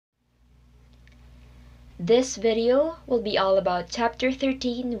This video will be all about Chapter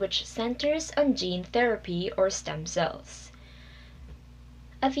 13, which centers on gene therapy or stem cells.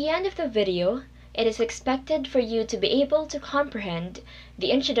 At the end of the video, it is expected for you to be able to comprehend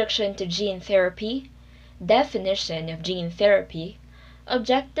the introduction to gene therapy, definition of gene therapy,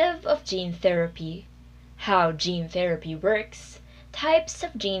 objective of gene therapy, how gene therapy works, types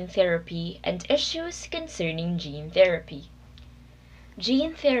of gene therapy, and issues concerning gene therapy.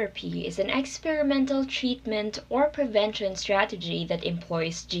 Gene therapy is an experimental treatment or prevention strategy that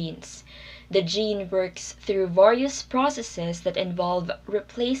employs genes. The gene works through various processes that involve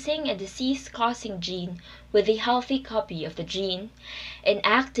replacing a disease-causing gene with a healthy copy of the gene,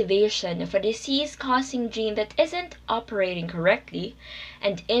 inactivation of a disease-causing gene that isn't operating correctly,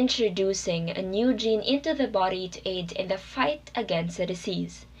 and introducing a new gene into the body to aid in the fight against the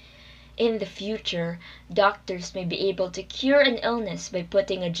disease. In the future, doctors may be able to cure an illness by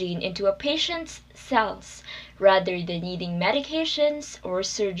putting a gene into a patient's cells rather than needing medications or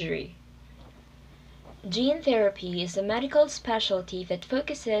surgery. Gene therapy is a medical specialty that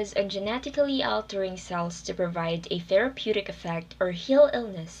focuses on genetically altering cells to provide a therapeutic effect or heal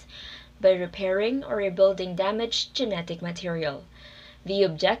illness by repairing or rebuilding damaged genetic material. The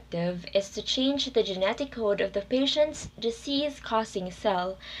objective is to change the genetic code of the patient's disease-causing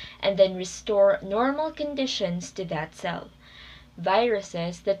cell and then restore normal conditions to that cell.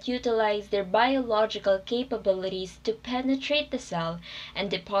 Viruses that utilize their biological capabilities to penetrate the cell and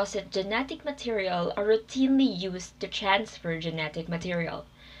deposit genetic material are routinely used to transfer genetic material.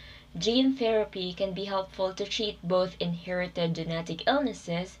 Gene therapy can be helpful to treat both inherited genetic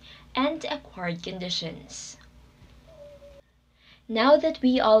illnesses and acquired conditions. Now that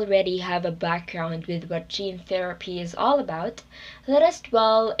we already have a background with what gene therapy is all about, let us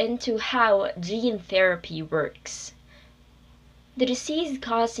dwell into how gene therapy works. The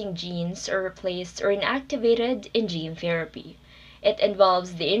disease-causing genes are replaced or inactivated in gene therapy. It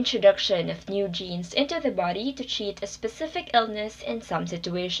involves the introduction of new genes into the body to treat a specific illness in some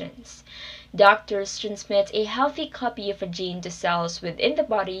situations. Doctors transmit a healthy copy of a gene to cells within the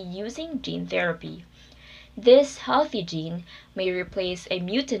body using gene therapy. This healthy gene may replace a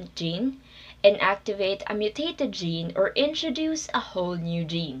mutant gene, inactivate a mutated gene, or introduce a whole new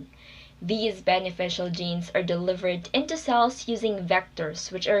gene. These beneficial genes are delivered into cells using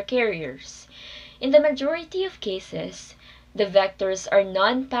vectors, which are carriers. In the majority of cases, the vectors are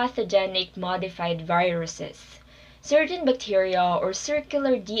non-pathogenic modified viruses. Certain bacteria or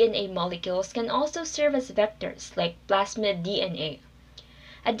circular DNA molecules can also serve as vectors, like plasmid DNA.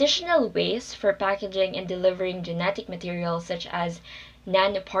 Additional ways for packaging and delivering genetic material such as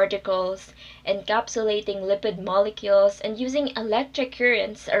nanoparticles, encapsulating lipid molecules, and using electric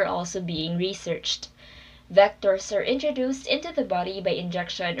currents are also being researched. Vectors are introduced into the body by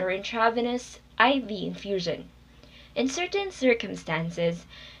injection or intravenous IV infusion. In certain circumstances,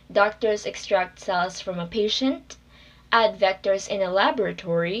 doctors extract cells from a patient, add vectors in a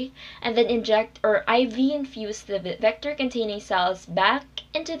laboratory, and then inject or IV infuse the vector-containing cells back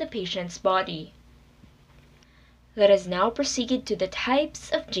into the patient's body. Let us now proceed to the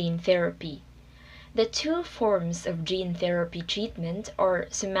types of gene therapy. The two forms of gene therapy treatment are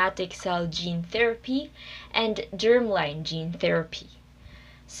somatic cell gene therapy and germline gene therapy.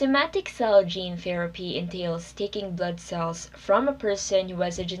 Somatic cell gene therapy entails taking blood cells from a person who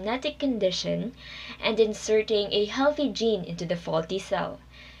has a genetic condition and inserting a healthy gene into the faulty cell.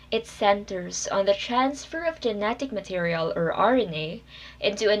 It centers on the transfer of genetic material or RNA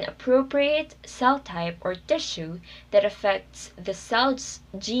into an appropriate cell type or tissue that affects the cell's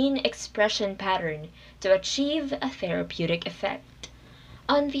gene expression pattern to achieve a therapeutic effect.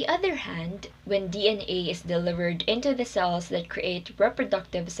 On the other hand, when DNA is delivered into the cells that create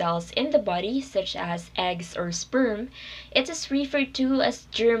reproductive cells in the body, such as eggs or sperm, it is referred to as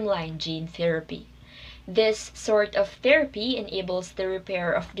germline gene therapy. This sort of therapy enables the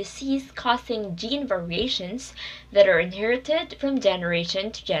repair of disease-causing gene variations that are inherited from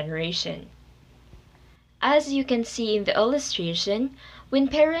generation to generation. As you can see in the illustration, when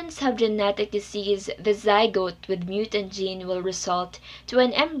parents have genetic disease, the zygote with mutant gene will result to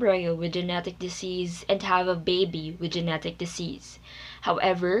an embryo with genetic disease and have a baby with genetic disease.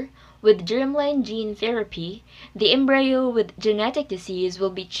 However, with germline gene therapy, the embryo with genetic disease will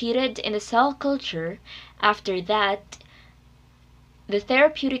be treated in a cell culture. After that, the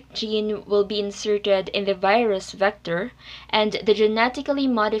therapeutic gene will be inserted in the virus vector, and the genetically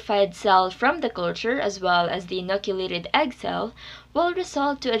modified cell from the culture, as well as the inoculated egg cell, will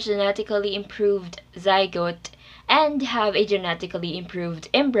result to a genetically improved zygote and have a genetically improved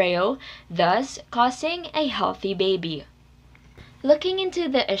embryo, thus causing a healthy baby. Looking into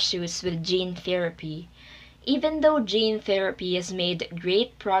the issues with gene therapy, Even though gene therapy has made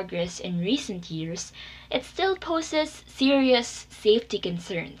great progress in recent years, it still poses serious safety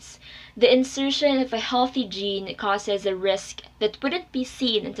concerns. The insertion of a healthy gene causes a risk that wouldn't be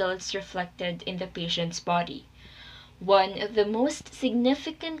seen until it's reflected in the patient's body. One of the most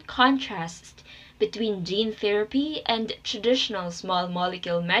significant contrasts between gene therapy and traditional small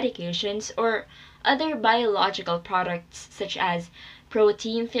molecule medications or other biological products such as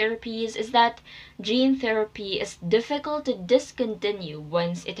protein therapies is that gene therapy is difficult to discontinue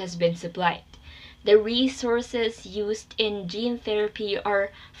once it has been supplied. The resources used in gene therapy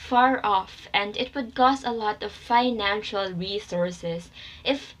are far off, and it would cost a lot of financial resources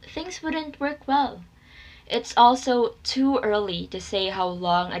if things wouldn't work well. It's also too early to say how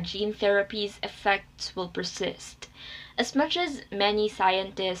long a gene therapy's effects will persist. As much as many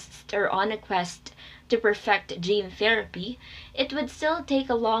scientists are on a quest to perfect gene therapy, it would still take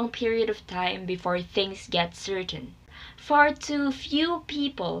a long period of time before things get certain. Far too few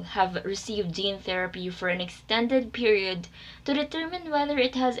people have received gene therapy for an extended period to determine whether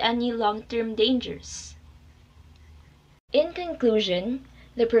it has any long-term dangers. In conclusion,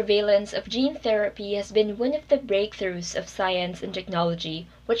 the prevalence of gene therapy has been one of the breakthroughs of science and technology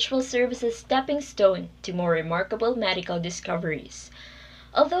which will serve as a stepping stone to more remarkable medical discoveries.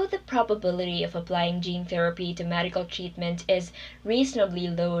 Although the probability of applying gene therapy to medical treatment is reasonably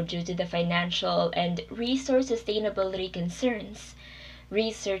low due to the financial and resource sustainability concerns,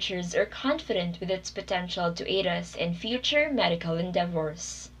 researchers are confident with its potential to aid us in future medical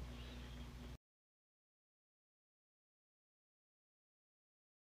endeavors.